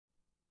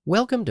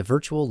Welcome to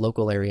Virtual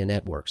Local Area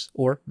Networks,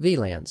 or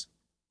VLANs.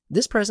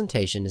 This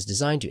presentation is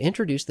designed to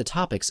introduce the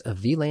topics of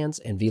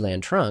VLANs and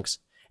VLAN trunks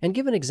and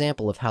give an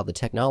example of how the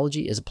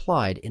technology is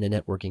applied in a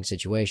networking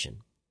situation.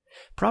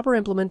 Proper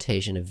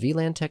implementation of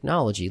VLAN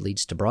technology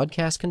leads to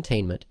broadcast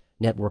containment,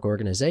 network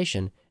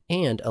organization,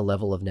 and a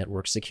level of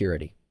network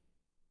security.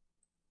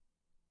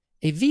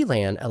 A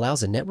VLAN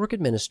allows a network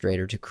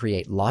administrator to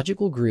create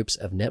logical groups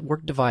of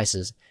network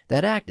devices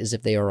that act as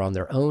if they are on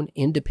their own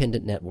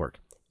independent network,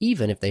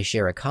 even if they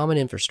share a common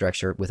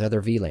infrastructure with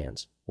other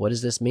VLANs. What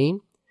does this mean?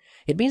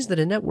 It means that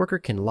a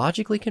networker can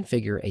logically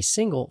configure a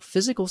single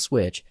physical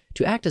switch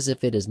to act as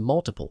if it is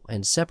multiple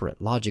and separate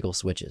logical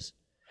switches.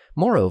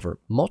 Moreover,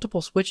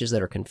 multiple switches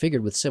that are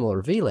configured with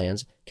similar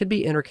VLANs can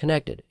be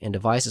interconnected, and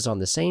devices on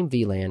the same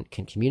VLAN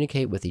can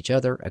communicate with each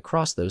other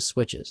across those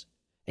switches.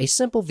 A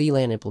simple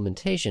VLAN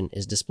implementation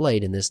is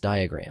displayed in this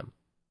diagram.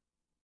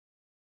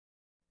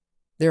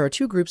 There are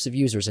two groups of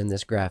users in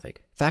this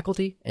graphic,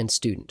 faculty and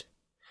student.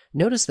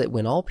 Notice that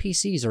when all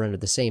PCs are under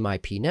the same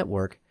IP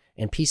network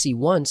and PC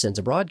 1 sends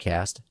a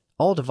broadcast,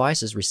 all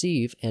devices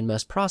receive and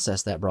must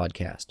process that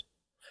broadcast.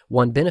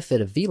 One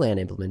benefit of VLAN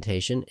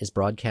implementation is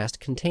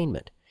broadcast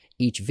containment.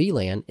 Each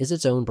VLAN is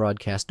its own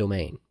broadcast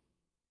domain.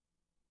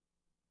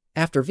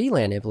 After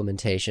VLAN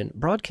implementation,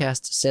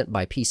 broadcasts sent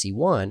by PC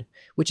 1,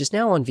 which is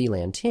now on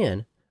VLAN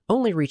 10,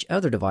 only reach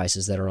other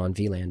devices that are on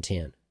VLAN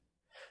 10.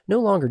 No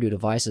longer do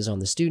devices on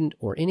the student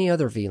or any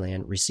other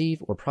VLAN receive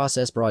or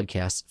process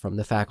broadcasts from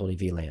the faculty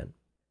VLAN.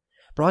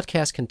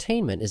 Broadcast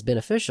containment is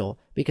beneficial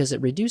because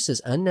it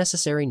reduces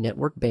unnecessary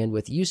network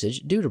bandwidth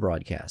usage due to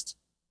broadcasts.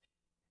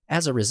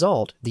 As a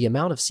result, the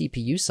amount of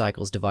CPU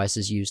cycles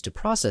devices use to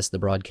process the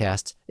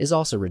broadcasts is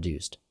also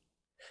reduced.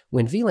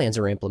 When VLANs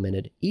are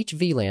implemented, each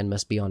VLAN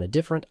must be on a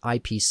different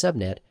IP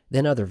subnet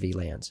than other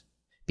VLANs.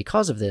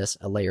 Because of this,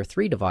 a Layer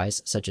 3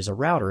 device such as a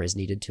router is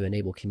needed to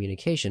enable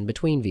communication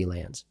between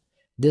VLANs.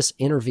 This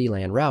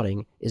inter-VLAN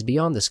routing is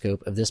beyond the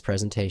scope of this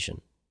presentation.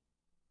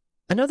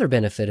 Another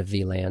benefit of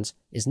VLANs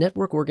is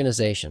network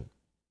organization.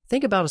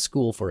 Think about a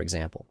school, for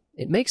example.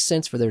 It makes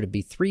sense for there to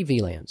be 3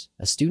 VLANs,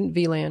 a student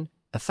VLAN,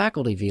 a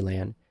faculty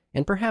VLAN,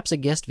 and perhaps a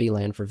guest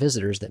VLAN for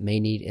visitors that may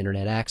need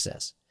internet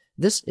access.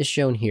 This is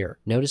shown here.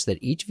 Notice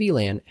that each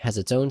VLAN has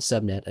its own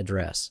subnet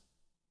address.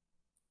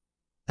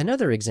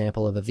 Another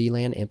example of a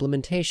VLAN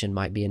implementation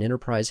might be an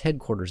enterprise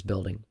headquarters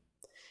building.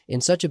 In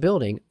such a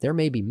building, there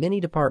may be many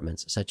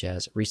departments such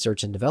as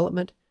research and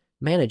development,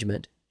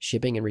 management,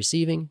 shipping and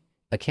receiving,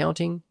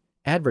 accounting,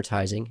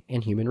 advertising,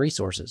 and human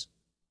resources.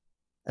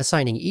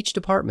 Assigning each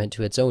department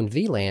to its own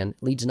VLAN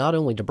leads not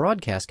only to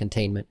broadcast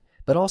containment,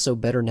 but also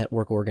better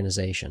network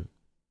organization.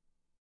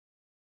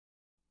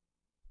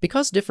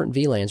 Because different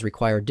VLANs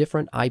require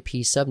different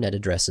IP subnet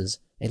addresses,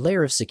 a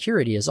layer of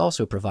security is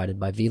also provided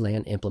by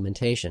VLAN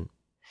implementation.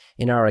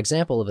 In our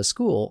example of a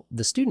school,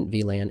 the student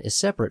VLAN is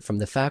separate from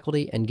the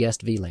faculty and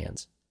guest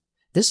VLANs.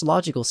 This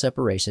logical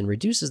separation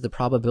reduces the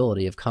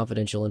probability of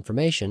confidential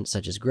information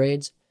such as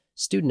grades,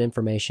 student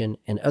information,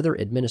 and other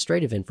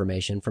administrative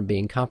information from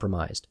being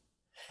compromised.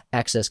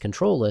 Access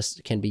control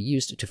lists can be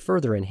used to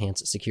further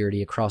enhance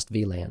security across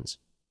VLANs.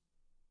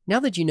 Now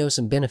that you know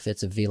some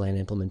benefits of VLAN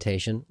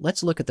implementation,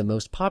 let's look at the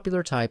most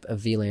popular type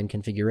of VLAN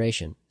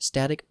configuration,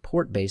 static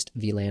port-based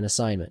VLAN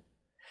assignment.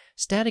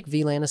 Static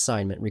VLAN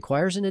assignment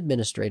requires an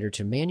administrator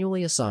to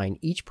manually assign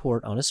each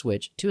port on a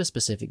switch to a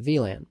specific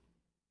VLAN.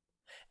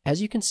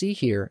 As you can see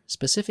here,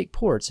 specific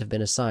ports have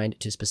been assigned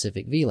to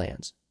specific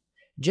VLANs.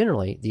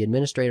 Generally, the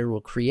administrator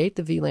will create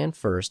the VLAN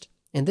first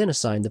and then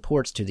assign the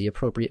ports to the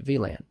appropriate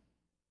VLAN.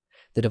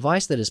 The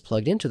device that is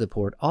plugged into the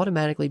port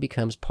automatically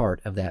becomes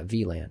part of that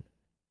VLAN.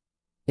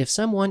 If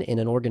someone in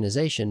an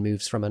organization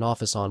moves from an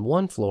office on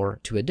one floor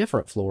to a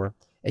different floor,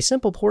 a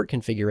simple port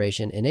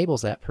configuration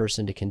enables that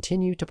person to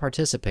continue to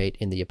participate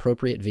in the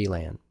appropriate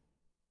VLAN.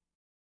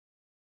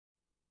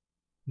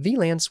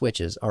 VLAN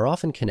switches are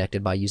often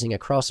connected by using a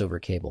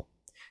crossover cable.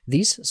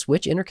 These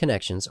switch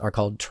interconnections are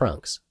called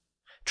trunks.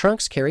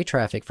 Trunks carry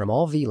traffic from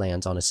all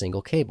VLANs on a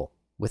single cable.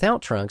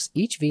 Without trunks,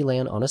 each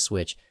VLAN on a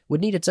switch would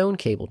need its own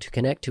cable to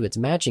connect to its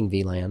matching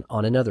VLAN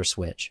on another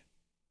switch.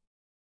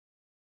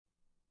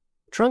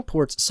 Trunk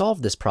ports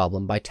solve this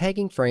problem by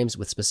tagging frames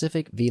with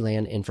specific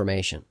VLAN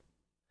information.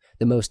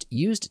 The most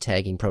used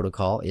tagging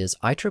protocol is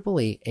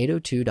IEEE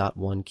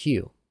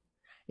 802.1q.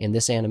 In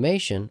this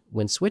animation,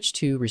 when switch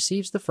 2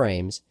 receives the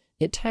frames,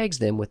 it tags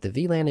them with the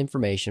VLAN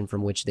information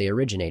from which they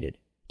originated,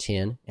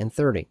 10 and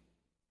 30.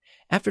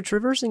 After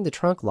traversing the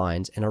trunk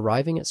lines and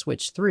arriving at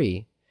switch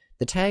 3,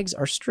 the tags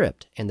are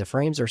stripped and the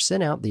frames are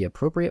sent out the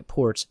appropriate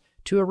ports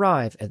to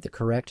arrive at the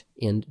correct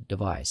end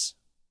device.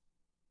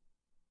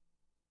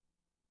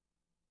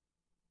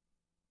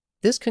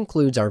 This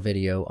concludes our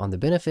video on the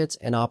benefits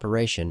and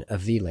operation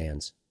of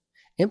VLANs.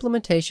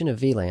 Implementation of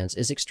VLANs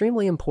is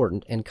extremely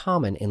important and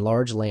common in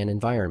large LAN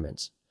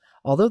environments.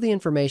 Although the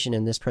information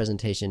in this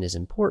presentation is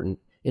important,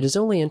 it is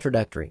only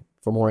introductory.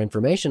 For more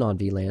information on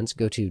VLANs,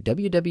 go to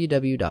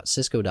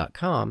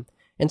www.cisco.com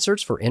and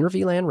search for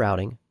inter-VLAN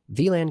routing,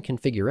 VLAN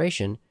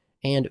configuration,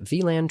 and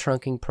VLAN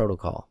trunking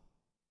protocol.